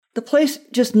The place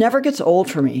just never gets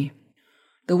old for me.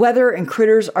 The weather and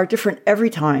critters are different every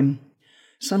time.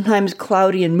 Sometimes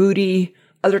cloudy and moody,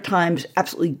 other times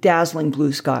absolutely dazzling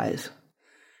blue skies.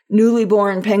 Newly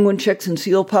born penguin chicks and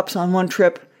seal pups on one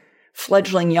trip,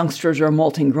 fledgling youngsters or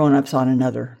molting grown-ups on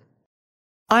another.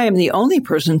 I am the only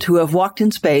person to have walked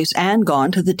in space and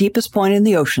gone to the deepest point in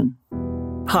the ocean.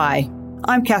 Hi,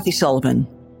 I'm Kathy Sullivan,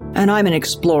 and I'm an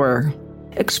explorer.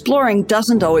 Exploring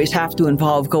doesn't always have to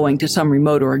involve going to some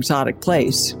remote or exotic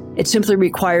place. It simply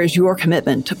requires your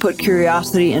commitment to put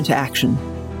curiosity into action.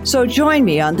 So join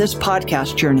me on this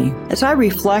podcast journey as I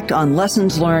reflect on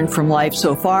lessons learned from life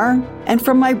so far and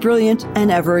from my brilliant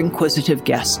and ever inquisitive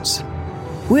guests.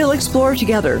 We'll explore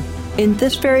together in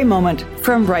this very moment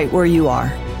from right where you are.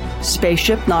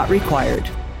 Spaceship not required.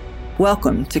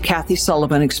 Welcome to Kathy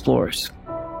Sullivan Explores.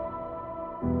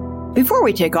 Before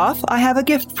we take off, I have a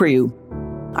gift for you.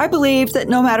 I believe that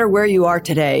no matter where you are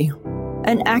today,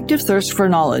 an active thirst for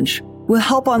knowledge will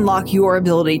help unlock your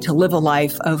ability to live a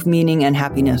life of meaning and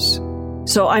happiness.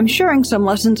 So I'm sharing some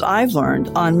lessons I've learned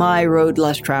on my road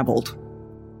less traveled.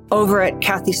 Over at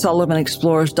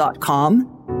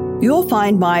KathySullivanExplores.com, you'll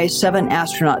find my 7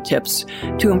 astronaut tips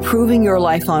to improving your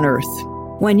life on Earth.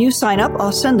 When you sign up,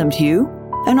 I'll send them to you,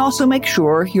 and also make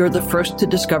sure you're the first to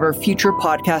discover future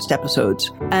podcast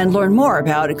episodes and learn more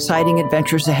about exciting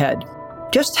adventures ahead.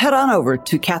 Just head on over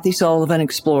to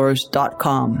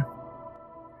KathySullivanExplores.com.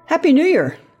 Happy New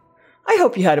Year! I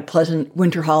hope you had a pleasant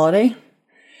winter holiday.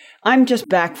 I'm just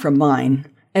back from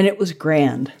mine, and it was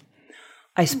grand.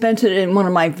 I spent it in one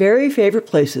of my very favorite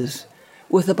places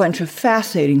with a bunch of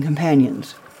fascinating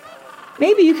companions.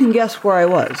 Maybe you can guess where I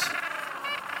was.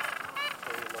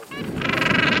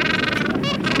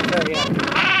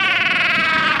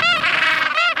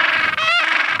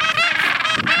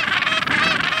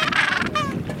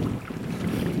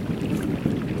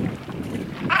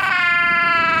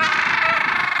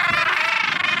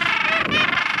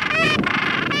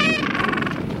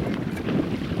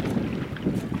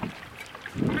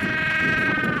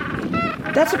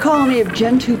 That's a colony of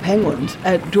Gentoo penguins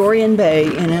at Dorrien Bay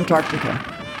in Antarctica.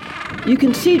 You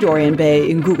can see Dorrien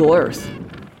Bay in Google Earth.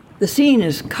 The scene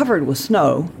is covered with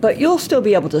snow, but you'll still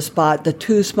be able to spot the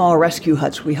 2 small rescue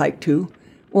huts we hiked to,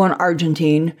 one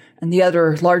Argentine and the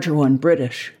other larger one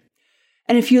British.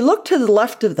 And if you look to the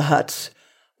left of the huts,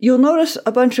 you'll notice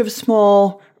a bunch of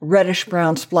small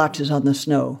reddish-brown splotches on the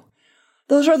snow.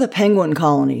 Those are the penguin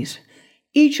colonies,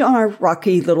 each on a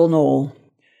rocky little knoll.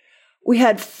 We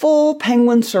had full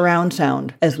penguin surround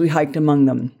sound as we hiked among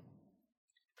them.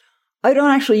 I don't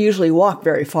actually usually walk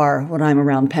very far when I'm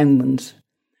around penguins.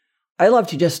 I love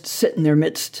to just sit in their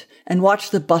midst and watch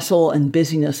the bustle and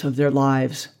busyness of their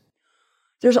lives.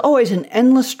 There's always an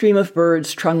endless stream of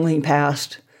birds trundling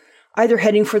past, either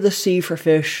heading for the sea for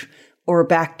fish or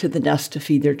back to the nest to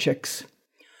feed their chicks.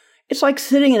 It's like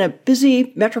sitting in a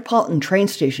busy metropolitan train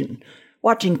station,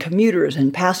 watching commuters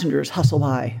and passengers hustle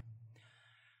by.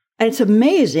 And it's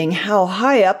amazing how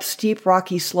high up steep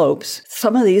rocky slopes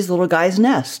some of these little guys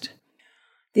nest.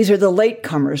 These are the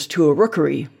latecomers to a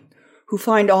rookery, who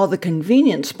find all the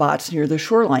convenient spots near the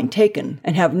shoreline taken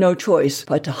and have no choice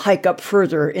but to hike up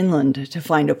further inland to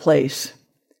find a place.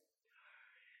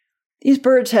 These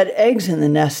birds had eggs in the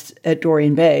nest at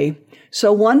Dorrien Bay,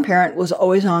 so one parent was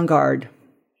always on guard.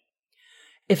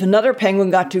 If another penguin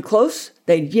got too close,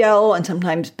 they'd yell and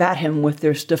sometimes bat him with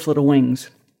their stiff little wings.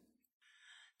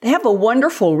 They have a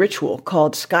wonderful ritual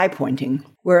called sky pointing,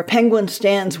 where a penguin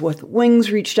stands with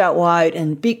wings reached out wide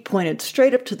and beak pointed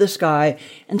straight up to the sky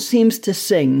and seems to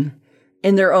sing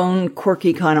in their own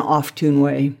quirky kind of off-tune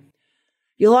way.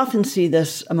 You'll often see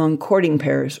this among courting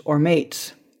pairs or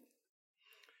mates.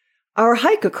 Our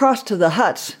hike across to the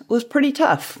huts was pretty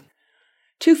tough.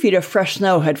 2 feet of fresh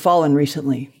snow had fallen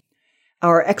recently.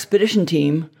 Our expedition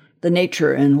team, the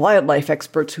nature and wildlife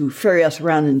experts who ferry us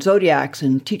around in zodiacs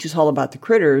and teach us all about the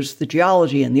critters, the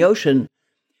geology, and the ocean,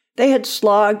 they had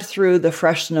slogged through the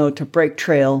fresh snow to break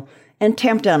trail and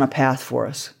tamp down a path for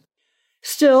us.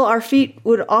 Still, our feet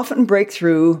would often break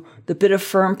through the bit of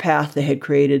firm path they had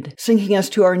created, sinking us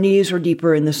to our knees or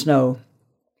deeper in the snow.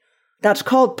 That's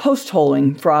called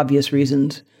post-holing for obvious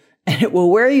reasons, and it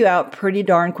will wear you out pretty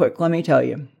darn quick, let me tell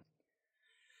you.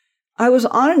 I was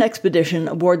on an expedition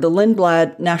aboard the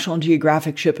Lindblad National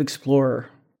Geographic ship Explorer.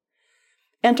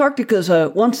 Antarctica is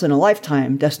a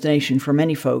once-in-a-lifetime destination for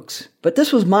many folks, but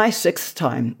this was my 6th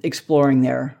time exploring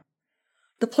there.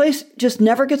 The place just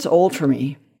never gets old for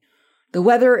me. The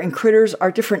weather and critters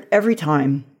are different every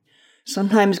time.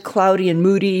 Sometimes cloudy and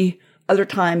moody, other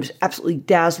times absolutely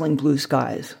dazzling blue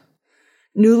skies.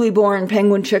 Newly born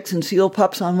penguin chicks and seal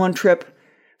pups on one trip,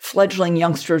 fledgling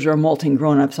youngsters or molting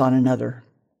grown-ups on another.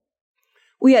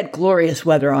 We had glorious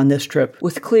weather on this trip,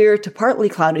 with clear to partly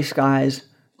cloudy skies,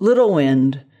 little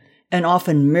wind, and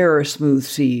often mirror-smooth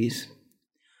seas.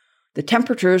 The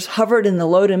temperatures hovered in the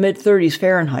low to mid-30s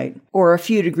Fahrenheit, or a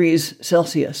few degrees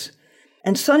Celsius,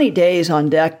 and sunny days on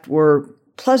deck were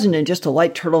pleasant in just a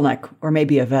light turtleneck or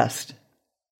maybe a vest.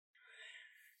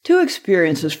 Two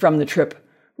experiences from the trip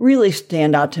really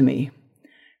stand out to me,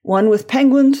 one with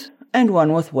penguins and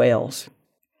one with whales.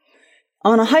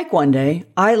 On a hike one day,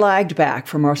 I lagged back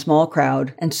from our small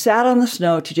crowd and sat on the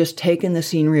snow to just take in the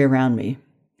scenery around me.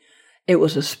 It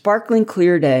was a sparkling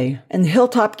clear day, and the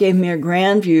hilltop gave me a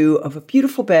grand view of a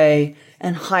beautiful bay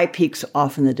and high peaks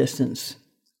off in the distance.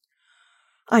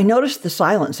 I noticed the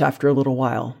silence after a little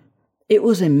while. It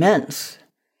was immense.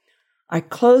 I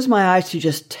closed my eyes to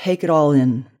just take it all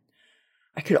in.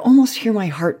 I could almost hear my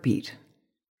heart beat.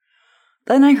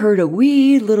 Then I heard a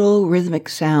wee little rhythmic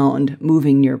sound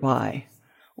moving nearby.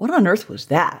 What on earth was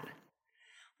that?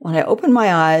 When I opened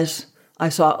my eyes, I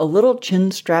saw a little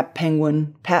chin-strapped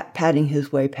penguin patting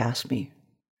his way past me.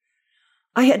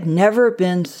 I had never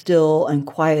been still and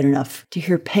quiet enough to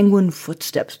hear penguin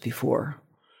footsteps before.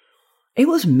 It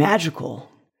was magical.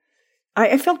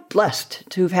 I felt blessed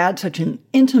to have had such an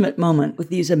intimate moment with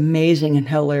these amazing and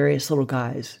hilarious little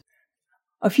guys.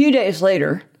 A few days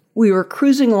later, we were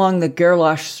cruising along the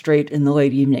Gerlach Strait in the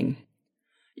late evening.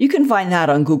 You can find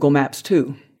that on Google Maps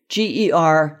too.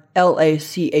 Gerlache.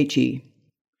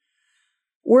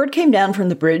 Word came down from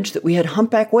the bridge that we had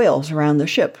humpback whales around the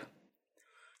ship.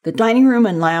 The dining room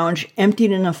and lounge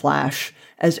emptied in a flash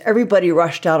as everybody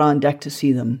rushed out on deck to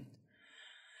see them.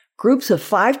 Groups of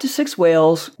 5 to 6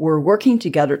 whales were working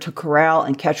together to corral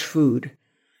and catch food,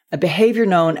 a behavior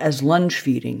known as lunge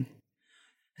feeding.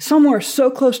 Some were so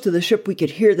close to the ship we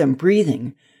could hear them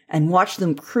breathing and watch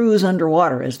them cruise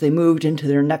underwater as they moved into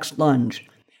their next lunge.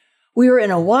 We were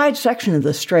in a wide section of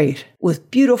the strait,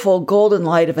 with beautiful golden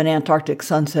light of an Antarctic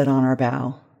sunset on our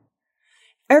bow.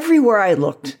 Everywhere I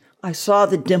looked, I saw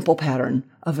the dimple pattern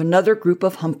of another group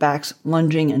of humpbacks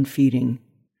lunging and feeding.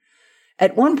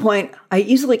 At one point, I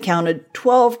easily counted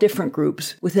 12 different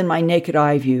groups within my naked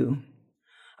eye view.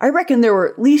 I reckon there were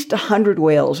at least 100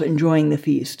 whales enjoying the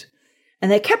feast,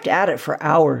 and they kept at it for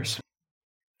hours.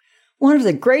 One of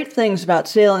the great things about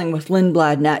sailing with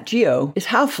Lindblad Nat Geo is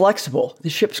how flexible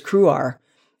the ship's crew are,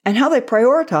 and how they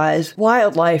prioritize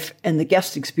wildlife and the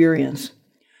guest experience.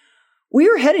 We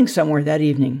were heading somewhere that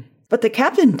evening, but the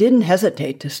captain didn't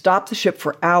hesitate to stop the ship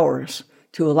for hours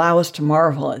to allow us to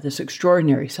marvel at this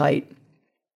extraordinary sight.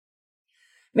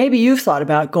 Maybe you've thought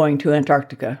about going to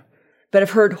Antarctica, but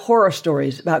have heard horror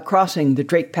stories about crossing the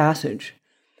Drake Passage,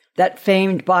 that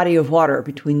famed body of water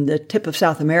between the tip of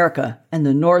South America and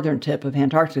the northern tip of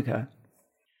Antarctica.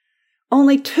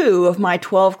 Only 2 of my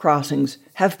 12 crossings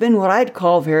have been what I'd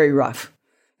call very rough,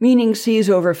 meaning seas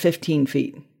over 15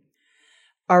 feet.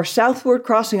 Our southward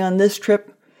crossing on this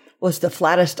trip was the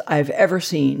flattest I've ever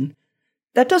seen.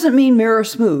 That doesn't mean mirror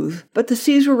smooth, but the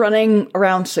seas were running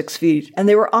around 6 feet, and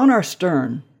they were on our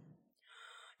stern.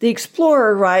 The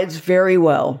Explorer rides very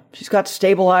well. She's got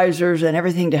stabilizers and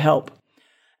everything to help.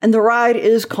 And the ride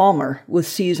is calmer with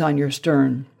seas on your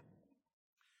stern.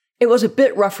 It was a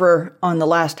bit rougher on the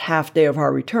last half day of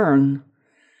our return,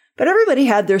 but everybody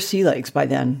had their sea legs by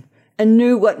then and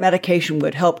knew what medication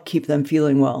would help keep them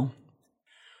feeling well.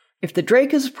 If the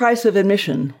Drake is the price of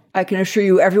admission, I can assure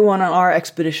you everyone on our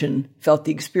expedition felt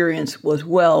the experience was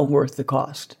well worth the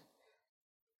cost.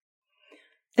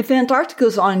 If Antarctica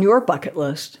is on your bucket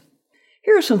list,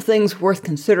 here are some things worth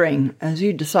considering as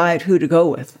you decide who to go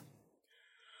with.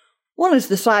 One is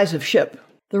the size of ship.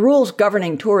 The rules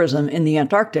governing tourism in the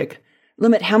Antarctic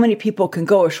limit how many people can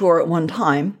go ashore at one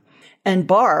time and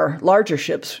bar larger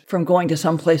ships from going to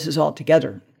some places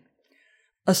altogether.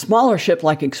 A smaller ship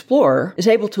like Explorer is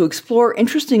able to explore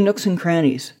interesting nooks and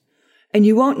crannies, and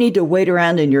you won't need to wait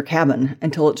around in your cabin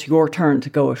until it's your turn to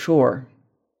go ashore.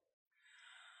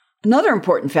 Another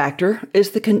important factor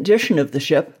is the condition of the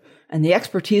ship and the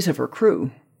expertise of her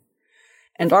crew.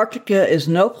 Antarctica is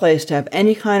no place to have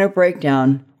any kind of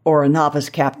breakdown or a novice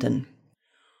captain.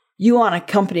 You want a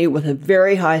company with a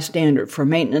very high standard for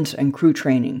maintenance and crew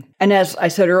training. And as I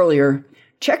said earlier,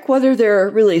 check whether they're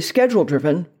really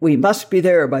schedule-driven, we must be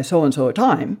there by so-and-so a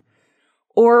time,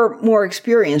 or more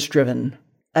experience-driven,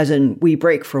 as in we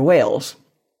break for whales.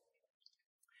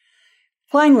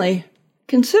 Finally,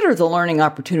 consider the learning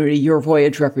opportunity your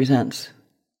voyage represents.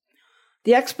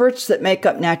 The experts that make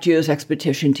up Nat Geo's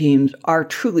expedition teams are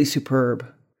truly superb.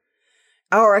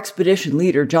 Our expedition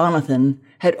leader, Jonathan,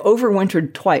 had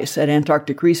overwintered twice at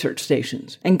Antarctic research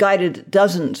stations and guided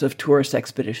dozens of tourist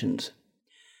expeditions.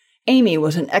 Amy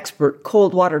was an expert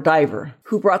cold water diver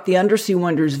who brought the undersea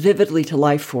wonders vividly to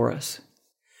life for us.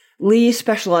 Lee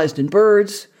specialized in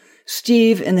birds,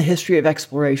 Steve in the history of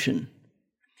exploration.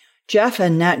 Jeff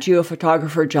and Nat Geo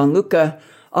photographer Gianluca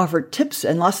offered tips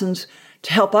and lessons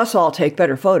to help us all take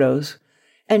better photos,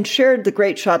 and shared the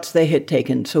great shots they had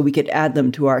taken so we could add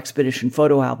them to our expedition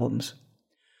photo albums.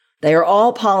 They are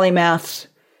all polymaths,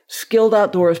 skilled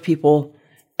outdoors people,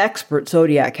 expert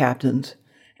Zodiac captains,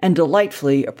 and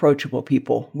delightfully approachable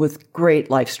people with great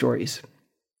life stories.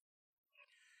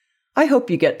 I hope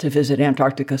you get to visit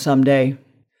Antarctica someday.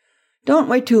 Don't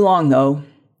wait too long, though.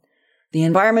 The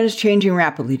environment is changing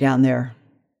rapidly down there.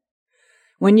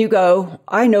 When you go,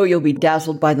 I know you'll be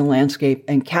dazzled by the landscape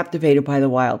and captivated by the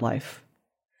wildlife.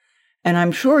 And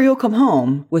I'm sure you'll come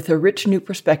home with a rich new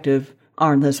perspective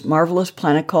on this marvelous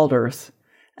planet called Earth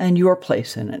and your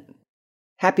place in it.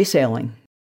 Happy sailing.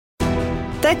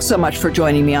 Thanks so much for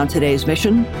joining me on today's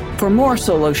mission. For more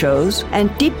solo shows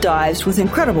and deep dives with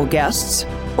incredible guests,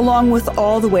 along with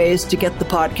all the ways to get the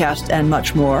podcast and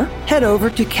much more, head over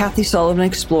to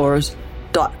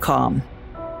KathySullivanExplores.com.